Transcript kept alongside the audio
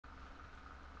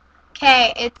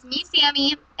Okay, it's me,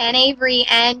 Sammy, and Avery,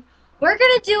 and we're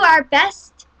gonna do our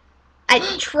best at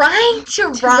trying to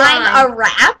rhyme a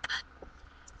rap.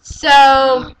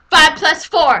 So 5 plus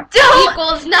 4 Don't-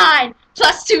 equals 9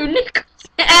 plus 2 nickels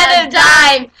and a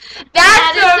dime.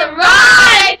 That's a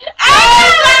rhyme.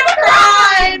 And a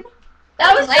crime.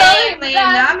 That was lame. lame.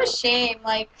 I'm ashamed.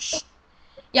 Like,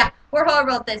 yeah, we're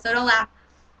horrible at this, so don't laugh.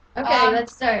 Okay,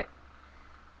 let's start.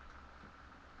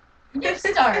 You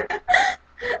start.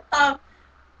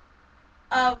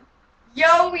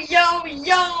 Yo, yo,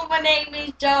 yo, my name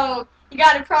is Joe. You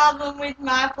got a problem with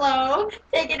my flow?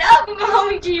 Take it up with my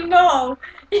homie G-Mo.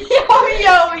 Yo,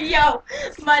 yo, yo,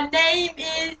 my name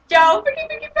is Joe.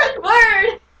 First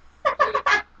word.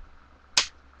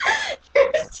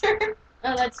 Your turn.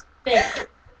 Oh, that's fake.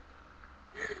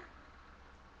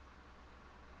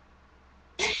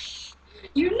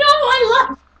 You know I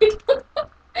love you.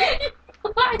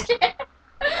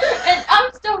 And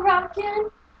I'm still rocking.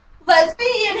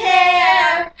 Lesbian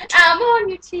hair. I'm on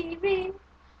your TV.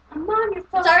 I'm on your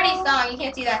phone. It's already a song. You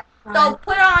can't see that. So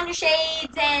put on your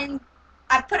shades and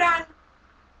I put on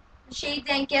the shades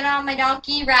and get on my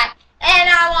donkey ride. And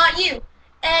I want you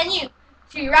and you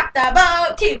to rock the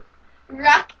boat too.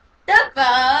 Rock the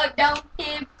boat. Don't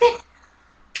hit.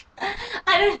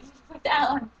 I don't know what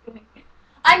that one's doing.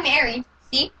 I'm married.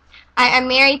 See? I'm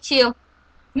married to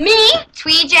me,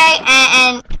 Tweej,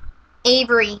 and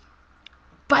Avery.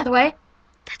 By the way,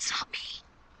 that's not me.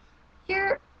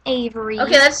 You're Avery.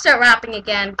 Okay, let's start rapping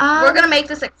again. We're gonna make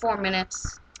this like 4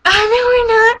 minutes. I know we're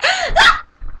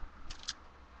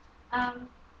not.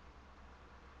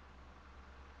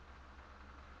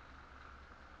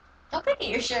 Don't pick at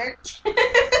your shirt.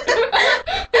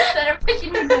 Instead of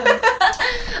picking your nose.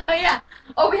 Oh yeah.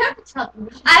 Oh, we have to tell them.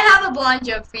 I have a blonde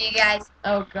joke for you guys.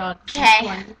 Oh god.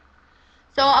 Okay.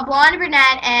 So a blonde, a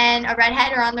brunette, and a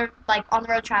redhead are on the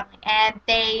road traveling, and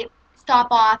they stop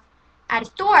off at a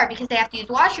store because they have to use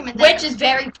the washroom. And Which is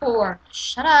very poor.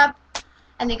 Shut up.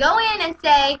 And they go in and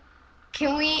say,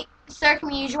 "Sir, can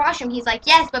we use your washroom?" He's like,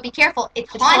 "Yes, but be careful.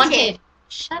 It's haunted."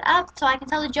 Shut up, so I can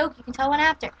tell the joke. You can tell one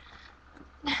after.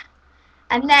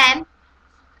 And then,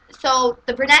 so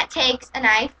the brunette takes a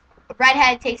knife, the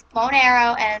redhead takes a bow and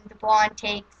arrow, and the blonde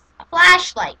takes a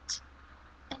flashlight.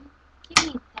 And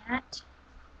give me that.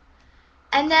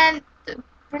 And then the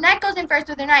brunette goes in first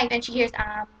with her knife, and she hears,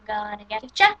 "I'm gonna get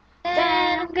ya,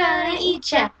 then I'm gonna eat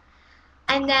ya."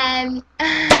 And then,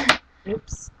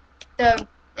 Oops.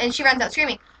 and she runs out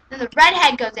screaming. Then the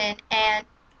redhead goes in, and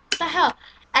what the hell?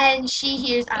 And she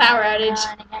hears, Power "I'm outage.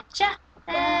 gonna get ya,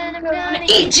 then I'm gonna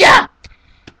eat ya."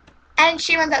 And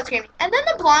she runs out screaming. And then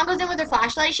the blonde goes in with her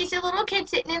flashlight. She sees a little kid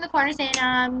sitting in the corner saying,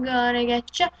 "I'm gonna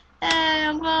get ya, and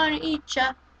I'm gonna eat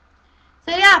ya."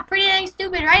 So yeah, pretty dang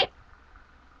stupid, right?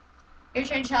 Your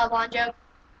turn to tell a blonde joke.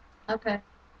 Okay.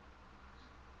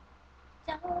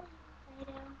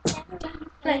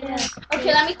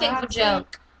 Okay, let me think of a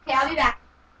joke. Okay, I'll be back.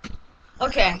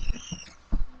 Okay.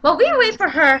 While we wait for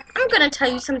her, I'm gonna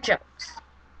tell you some jokes.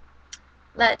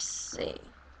 Let's see.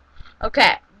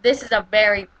 Okay, this is a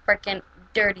very freaking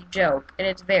dirty joke, and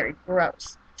it's very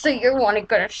gross. So you're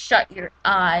gonna shut your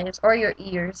eyes or your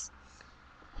ears.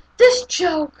 This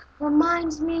joke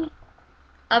reminds me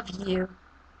of you.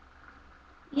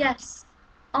 Yes,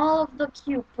 all of the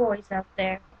cute boys out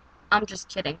there. I'm just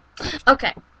kidding.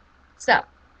 Okay, so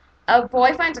a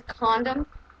boy finds a condom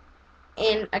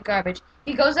in a garbage.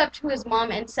 He goes up to his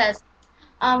mom and says,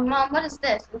 "Mom, what is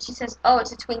this?" And she says, "Oh,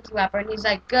 it's a Twinkie wrapper." And he's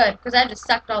like, "Good, because I just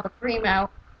sucked all the cream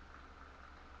out."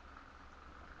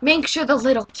 Make sure the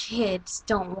little kids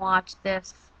don't watch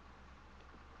this.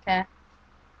 Okay.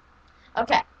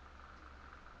 Okay.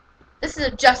 This is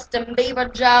a Justin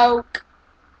Bieber joke.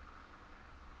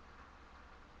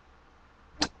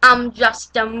 I'm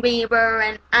Justin Bieber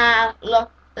and I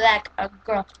look like a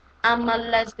girl. I'm a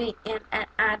lesbian and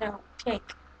I don't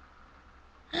take.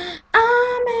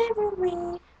 I'm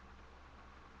Avery.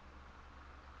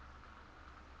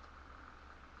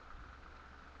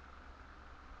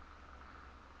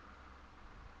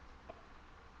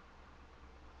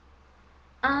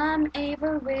 I'm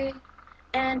Avery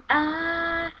and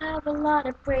I have a lot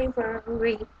of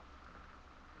bravery.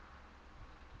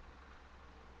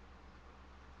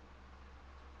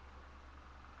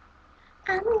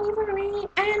 I'm Avery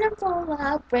and I'm full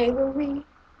of bravery.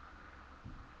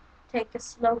 Take a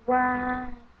slow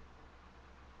ride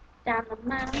down the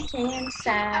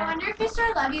mountainside. I wonder if Mr.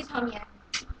 I Love You's home yet.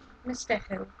 Mr.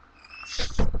 Who?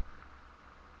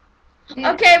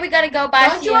 Okay, we gotta go. Bye.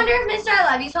 Don't you wonder if Mr. I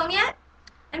Love You's home yet?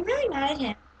 I'm really mad at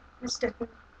him. Mr. Who?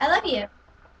 I love you.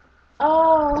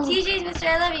 Oh. TJ's Mr.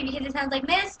 I Love You because it sounds like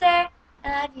Mr.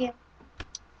 I Love You.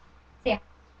 See ya.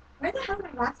 Where the hell are my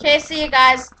glasses? Okay, see you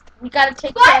guys. We gotta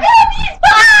take Bye, care.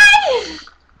 babies!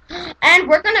 Bye! And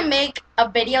we're gonna make a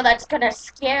video that's gonna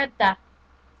scare the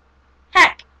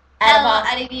heck out of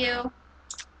us. Out of you.